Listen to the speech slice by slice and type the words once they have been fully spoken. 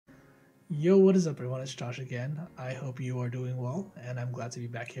Yo, what is up everyone, it's Josh again. I hope you are doing well, and I'm glad to be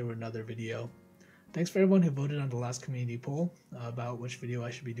back here with another video. Thanks for everyone who voted on the last community poll about which video I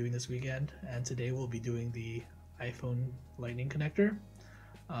should be doing this weekend, and today we'll be doing the iPhone lightning connector.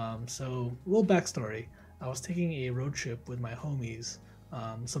 So, a little backstory. I was taking a road trip with my homies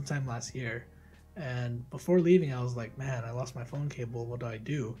sometime last year, and before leaving I was like, man, I lost my phone cable, what do I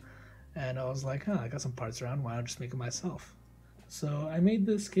do? And I was like, I got some parts around, why not just make it myself? So I made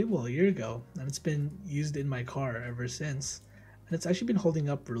this cable a year ago, and it's been used in my car ever since, and it's actually been holding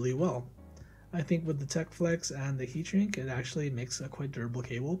up really well. I think with the Tech Flex and the heat shrink, it actually makes a quite durable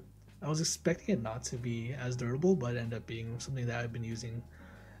cable. I was expecting it not to be as durable, but it ended up being something that I've been using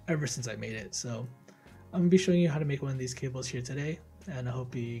ever since I made it. So I'm going to be showing you how to make one of these cables here today, and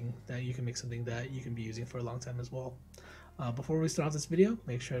hoping that you can make something that you can be using for a long time as well. Before we start off this video,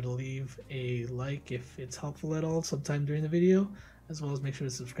 make sure to leave a like if it's helpful at all sometime during the video, as well as make sure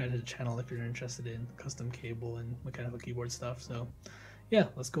to subscribe to the channel if you're interested in custom cable and mechanical keyboard stuff. So yeah,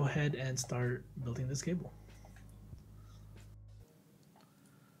 let's go ahead and start building this cable.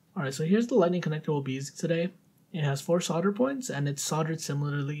 Alright, so here's the lightning connector we'll be using today. It has 4 solder points, and it's soldered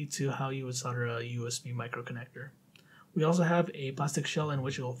similarly to how you would solder a USB micro connector. We also have a plastic shell in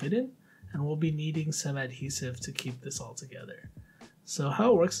which it will fit in, and we'll be needing some adhesive to keep this all together. So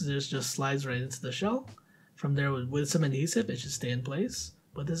how it works is it just slides right into the shell. From there, with some adhesive, it should stay in place,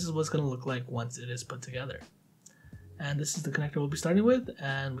 but this is what's going to look like once it is put together. And this is the connector we'll be starting with,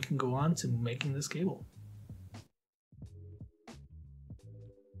 and we can go on to making this cable.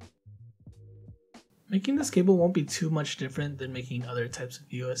 Making this cable won't be too much different than making other types of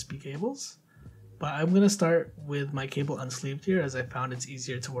USB cables. But I'm going to start with my cable unsleeved here, as I found it's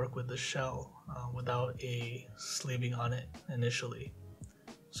easier to work with the shell without a sleeving on it initially.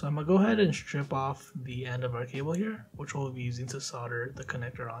 So I'm going to go ahead and strip off the end of our cable here, which we'll be using to solder the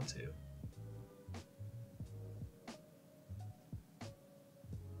connector onto.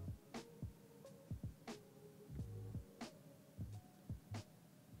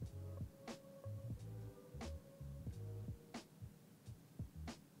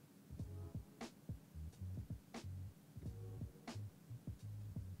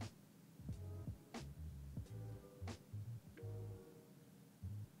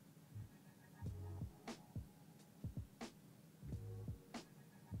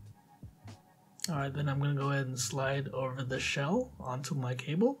 Alright, then I'm going to go ahead and slide over the shell onto my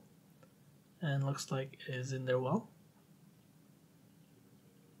cable, and looks like it is in there well.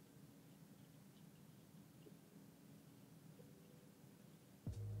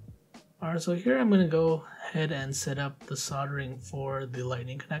 Alright, so here I'm going to go ahead and set up the soldering for the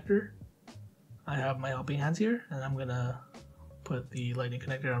lightning connector. I have my helping hands here, and I'm going to put the lightning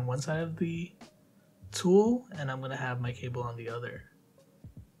connector on one side of the tool, and I'm going to have my cable on the other.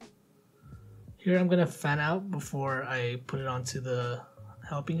 Here I'm going to fan out before I put it onto the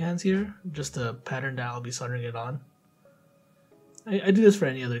helping hands here, just a pattern that I'll be soldering it on. I do this for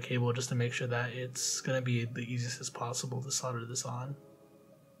any other cable just to make sure that it's going to be the easiest as possible to solder this on.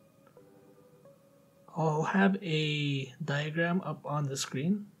 I'll have a diagram up on the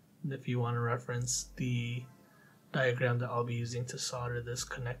screen if you want to reference the diagram that I'll be using to solder this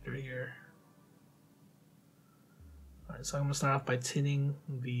connector here. Alright, so I'm going to start off by tinning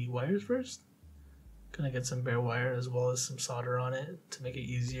the wires first. Gonna get some bare wire as well as some solder on it to make it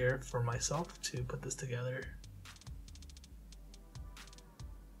easier for myself to put this together.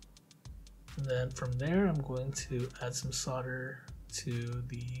 And then from there, I'm going to add some solder to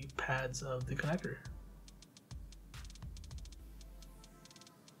the pads of the connector.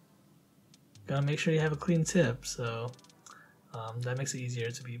 Gotta make sure you have a clean tip, so that makes it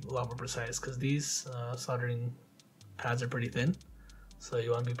easier to be a lot more precise, because these soldering pads are pretty thin. So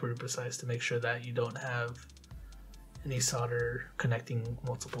you want to be pretty precise to make sure that you don't have any solder connecting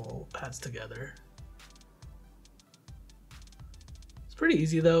multiple pads together. It's pretty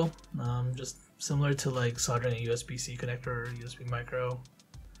easy though, just similar to like soldering a USB-C connector or USB micro.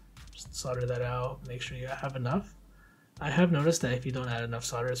 Just solder that out, make sure you have enough. I have noticed that if you don't add enough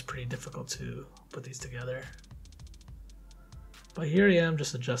solder, it's pretty difficult to put these together. But here I am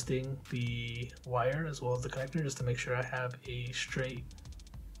just adjusting the wire as well as the connector just to make sure I have a straight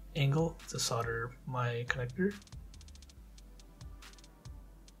angle to solder my connector.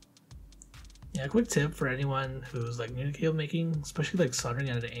 Yeah, a quick tip for anyone who's like new to cable making, especially like soldering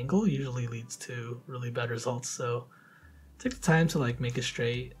at an angle usually leads to really bad results. So take the time to like make it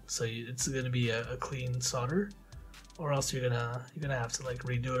straight so it's going to be a clean solder, or else you're gonna have to like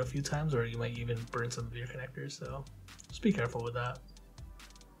redo it a few times, or you might even burn some of your connectors. So just be careful with that.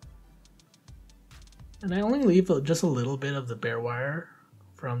 And I only leave just a little bit of the bare wire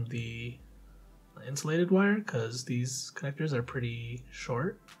from the insulated wire, because these connectors are pretty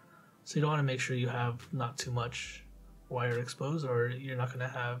short. So you don't want to make sure you have not too much wire exposed, or you're not going to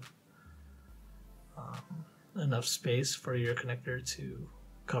have enough space for your connector to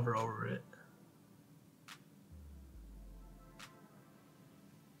cover over it.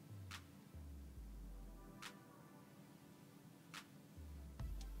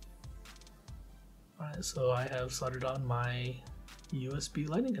 Alright, so I have soldered on my USB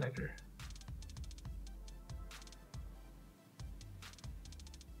lightning connector.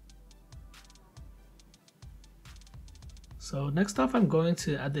 So next off, I'm going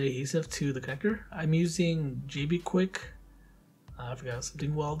to add the adhesive to the connector. I'm using JB Quick, I forgot,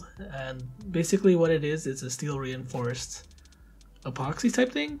 something weld, and basically what it is, it's a steel reinforced epoxy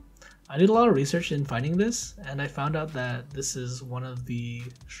type thing. I did a lot of research in finding this, and I found out that this is one of the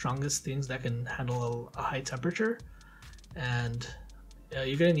strongest things that can handle a high temperature, and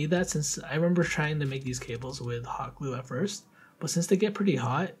you're going to need that, since I remember trying to make these cables with hot glue at first, but since they get pretty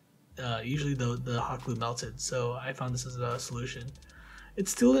hot, usually the hot glue melted, so I found this as a solution.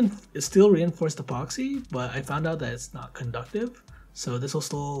 It's still reinforced epoxy, but I found out that it's not conductive, so this will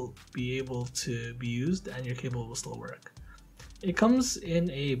still be able to be used and your cable will still work. It comes in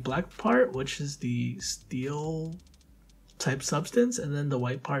a black part, which is the steel type substance, and then the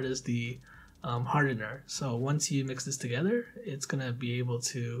white part is the hardener. So once you mix this together, it's gonna be able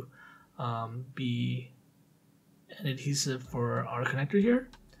to be an adhesive for our connector here.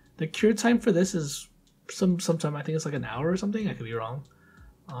 The cure time for this is sometime, I think it's like an hour or something, I could be wrong.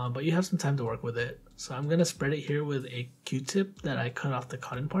 But you have some time to work with it. So I'm going to spread it here with a Q-tip that I cut off the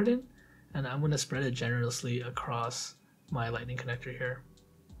cotton part in, and I'm going to spread it generously across my lightning connector here.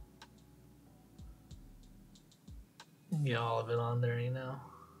 Get all of it on there, you know.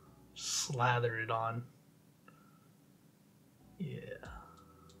 Slather it on. Yeah.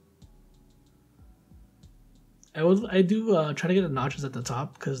 I do try to get the notches at the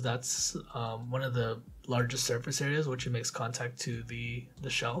top, because that's one of the largest surface areas which it makes contact to the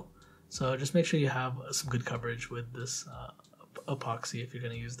shell. So just make sure you have some good coverage with this epoxy if you're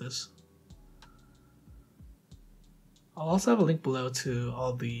going to use this. I'll also have a link below to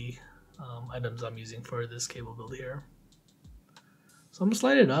all the items I'm using for this cable build here. So I'm going to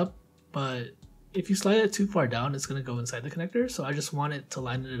slide it up, but if you slide it too far down, it's going to go inside the connector. So I just want it to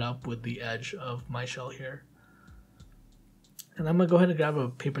line it up with the edge of my shell here. And I'm going to go ahead and grab a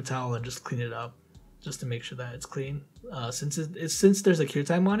paper towel and just clean it up, just to make sure that it's clean. Since there's a cure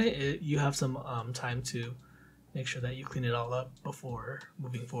time on it, you have some time to make sure that you clean it all up before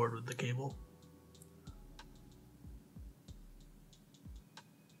moving forward with the cable.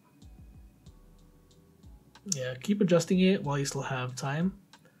 Yeah, keep adjusting it while you still have time.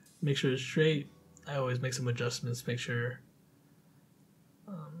 Make sure it's straight. I always make some adjustments, make sure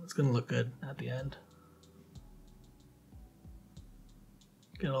it's going to look good at the end.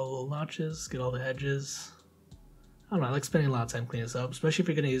 Get all the little notches, get all the edges. I don't know, I like spending a lot of time cleaning this up, especially if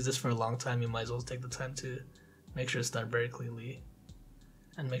you're going to use this for a long time. You might as well take the time to make sure it's done very cleanly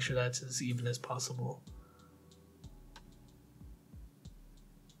and make sure that's as even as possible.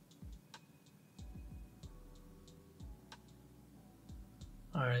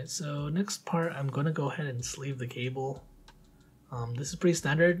 Alright, so next part, I'm going to go ahead and sleeve the cable. This is pretty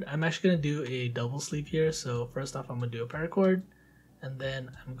standard. I'm actually going to do a double sleeve here. So first off, I'm going to do a paracord, and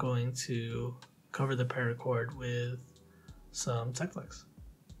then I'm going to cover the paracord with some Tech Flex.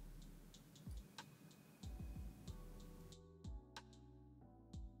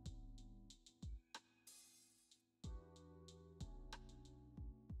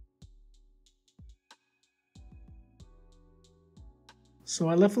 So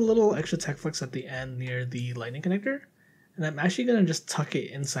I left a little extra Tech Flex at the end near the lightning connector, and I'm actually going to just tuck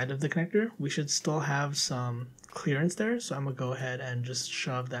it inside of the connector. We should still have some clearance there, so I'm going to go ahead and just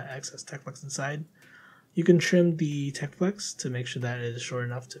shove that excess Tech Flex inside. You can trim the Tech Flex to make sure that it is short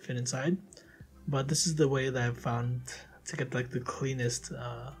enough to fit inside, but this is the way that I've found to get like the cleanest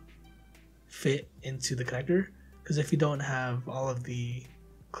fit into the connector, because if you don't have all of the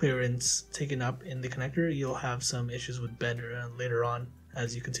clearance taken up in the connector, you'll have some issues with bend later on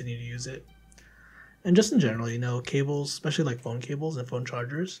as you continue to use it. And just in general, you know, cables, especially like phone cables and phone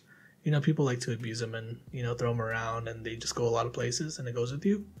chargers, you know, people like to abuse them and, you know, throw them around, and they just go a lot of places and it goes with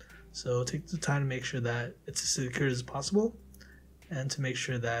you. So take the time to make sure that it's as secure as possible, and to make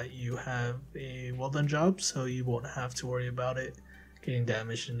sure that you have a well done job so you won't have to worry about it getting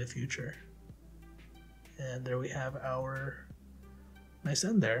damaged in the future. And there we have our nice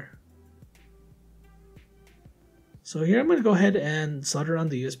end there. So here I'm going to go ahead and solder on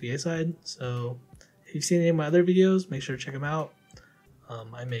the USB-A side. So if you've seen any of my other videos, make sure to check them out.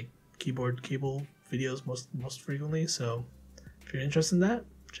 I make keyboard cable videos most frequently, so if you're interested in that,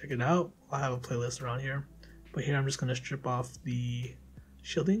 check it out. I'll have a playlist around here. But here I'm just going to strip off the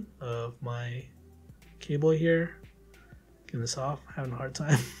shielding of my cable here. Getting this off, having a hard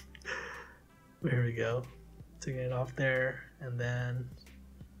time. But here we go. Taking it off there, and then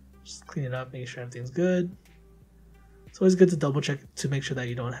just clean it up, making sure everything's good. It's always good to double check to make sure that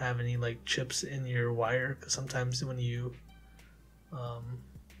you don't have any like chips in your wire, because sometimes when you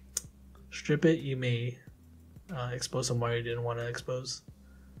strip it, you may expose some wire you didn't want to expose.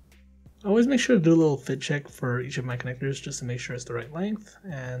 I always make sure to do a little fit check for each of my connectors just to make sure it's the right length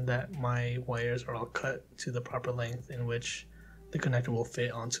and that my wires are all cut to the proper length in which the connector will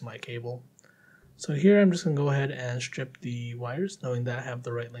fit onto my cable. So here I'm just going to go ahead and strip the wires, knowing that I have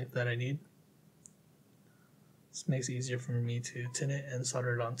the right length that I need. This makes it easier for me to tin it and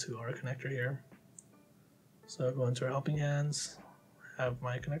solder it onto our connector here. So I'll go into our helping hands, have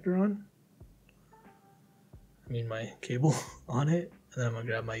my connector on, my cable on it, and then I'm going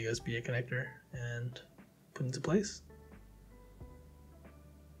to grab my USB-A connector and put it into place.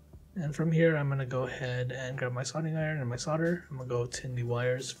 And from here I'm going to go ahead and grab my soldering iron and my solder. I'm going to go tin the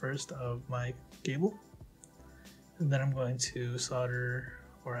wires first of my cable, and then I'm going to solder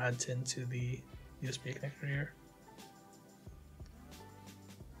or add tin to the USB-A connector here.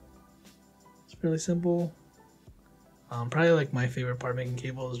 It's fairly simple. Probably like my favorite part making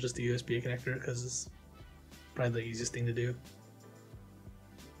cable is just the USB-A connector because it's probably the easiest thing to do.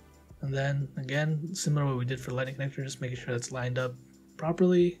 And then again, similar to what we did for the lightning connector, just making sure that's lined up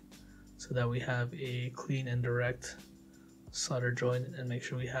properly so that we have a clean and direct solder joint, and make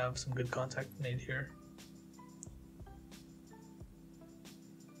sure we have some good contact made here.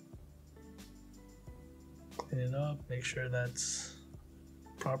 Clean it up, make sure that's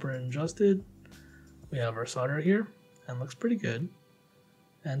proper and adjusted. We have our solder here and looks pretty good.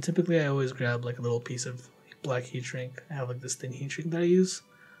 And typically I always grab like a little piece of black heat shrink. I have like this thin heat shrink that I use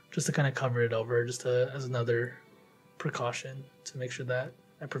just to kind of cover it over, just as another precaution to make sure that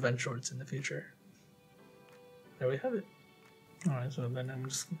I prevent shorts in the future. There we have it. Alright, so then I'm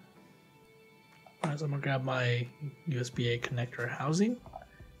gonna grab my USB-A connector housing,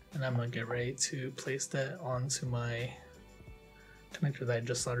 and I'm gonna get ready to place that onto my connector that I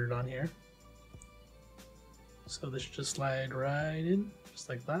just soldered on here. So this should just slide right in, just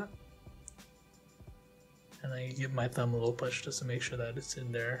like that. And I give my thumb a little push just to make sure that it's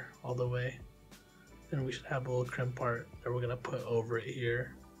in there all the way. Then we should have a little crimp part that we're gonna put over it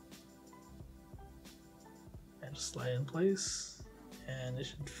here. And just slide in place. And it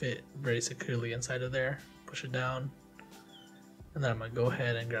should fit very securely inside of there. Push it down. And then I'm gonna go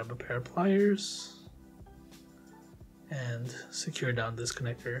ahead and grab a pair of pliers and secure down this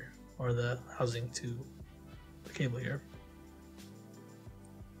connector or the housing to the cable here.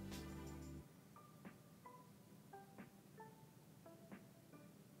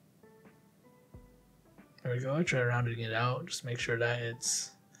 There we go. I try rounding it out, just make sure that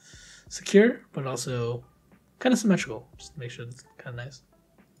it's secure, but also kind of symmetrical, just to make sure it's kind of nice.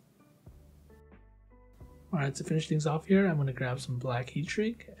 Alright, to finish things off here, I'm going to grab some black heat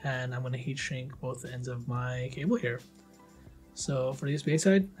shrink, and I'm going to heat shrink both ends of my cable here. So for the USB-A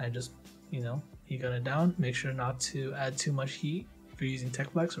side, I just, heat gun it down, make sure not to add too much heat if you're using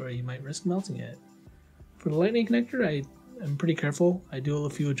Tech-Flex, or you might risk melting it. For the lightning connector, I am pretty careful. I do a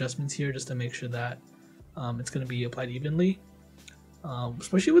few adjustments here just to make sure that it's going to be applied evenly.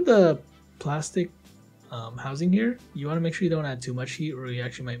 Especially with the plastic housing here, you want to make sure you don't add too much heat or you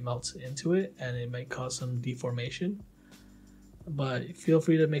actually might melt into it and it might cause some deformation. But feel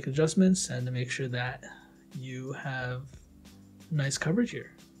free to make adjustments and to make sure that you have nice coverage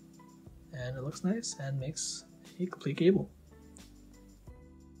here. And it looks nice and makes a complete cable.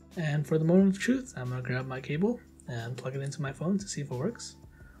 And for the moment of truth, I'm going to grab my cable and plug it into my phone to see if it works.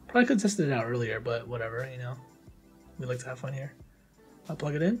 Probably could have tested it out earlier, but whatever, we like to have fun here. I'll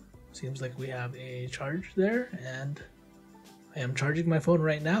plug it in. Seems like we have a charge there, and I am charging my phone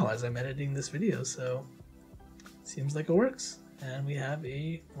right now as I'm editing this video, so seems like it works. And we have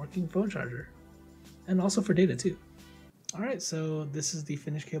a working phone charger, and also for data too. Alright, so this is the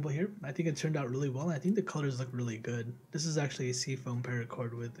finished cable here. I think it turned out really well. I think the colors look really good. This is actually a seafoam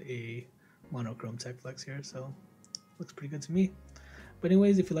paracord with a monochrome Tech-Flex here, so looks pretty good to me. But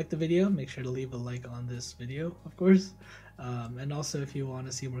anyways, if you liked the video, make sure to leave a like on this video, of course. And also, if you want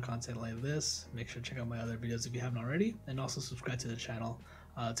to see more content like this, make sure to check out my other videos if you haven't already. And also subscribe to the channel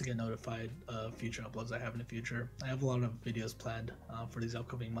to get notified of future uploads I have in the future. I have a lot of videos planned for these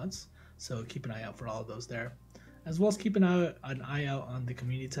upcoming months, so keep an eye out for all of those there. As well as keep an eye out on the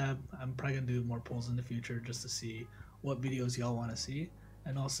community tab. I'm probably going to do more polls in the future just to see what videos y'all want to see.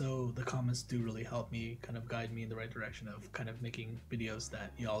 And also the comments do really help me kind of guide me in the right direction of kind of making videos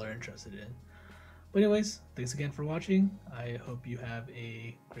that y'all are interested in. But anyways, thanks again for watching. I hope you have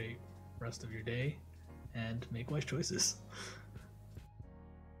a great rest of your day and make wise choices.